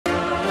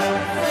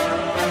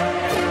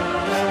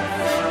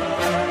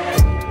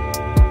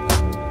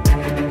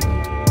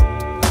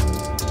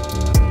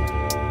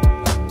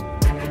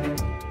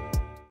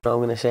I'm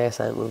going to share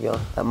something with you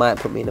that might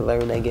put me in a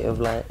very negative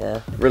light,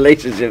 yeah.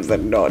 Relationships are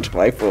not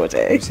my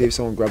forte. See if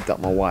someone grabbed up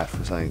my wife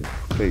or something,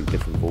 completely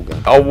different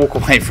ballgame. I'll walk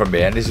away from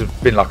it, and this has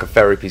been like a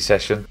therapy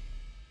session.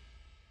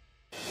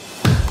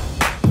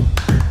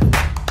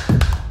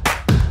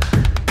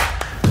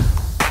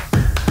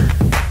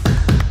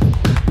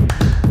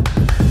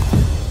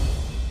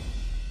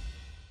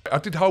 I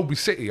did Holby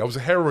City. I was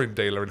a heroin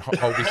dealer in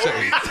Holby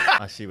City.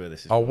 I see where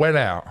this is. I went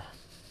out,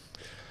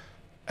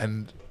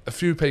 and a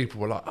few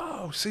people were like,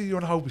 "Oh, see you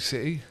on Holby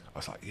City." I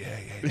was like, "Yeah."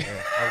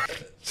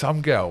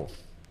 Some girl,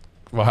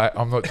 right?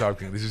 I'm not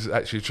joking. This is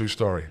actually a true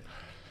story.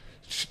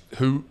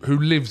 Who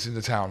lives in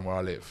the town where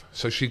I live?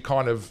 So she's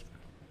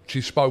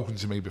spoken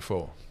to me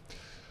before.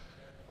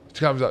 She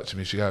comes up to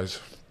me. She goes,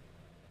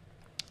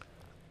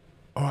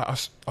 "All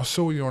right, I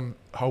saw you on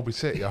Holby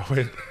City." I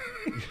went,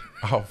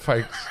 "Oh,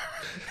 thanks."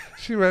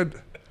 She went,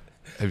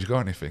 "Have you got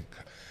anything?"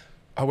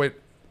 I went,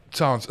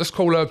 "Chance, let's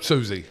call her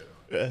Susie."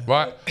 Yeah.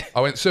 Right?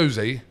 I went,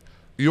 "Susie,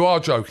 you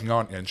are joking,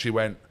 aren't you?" And she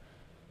went,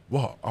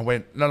 "What?" I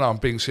went, No, I'm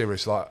being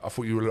serious. Like, I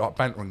thought you were like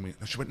bantering me."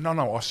 And she went,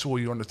 No, I saw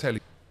you on the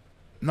telly."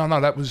 No,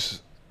 that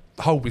was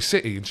Holby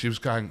City." And she was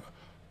going,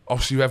 "Oh,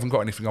 so you haven't got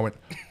anything?" I went,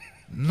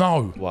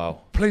 "No."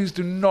 Wow. Please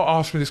do not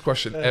ask me this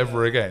question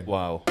ever again.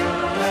 Wow.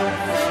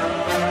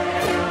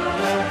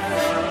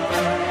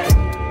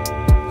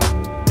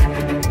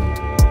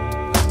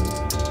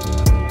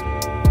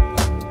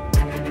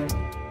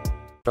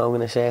 I'm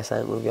going to share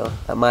something with you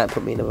that might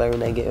put me in a very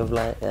negative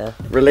light, yeah.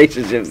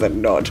 Relationships are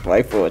not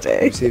my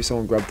forte. See if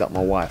someone grabbed up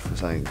my wife or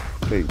something,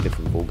 completely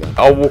different ballgame.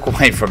 I'll walk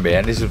away from it,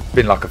 and this has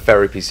been like a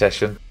therapy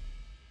session.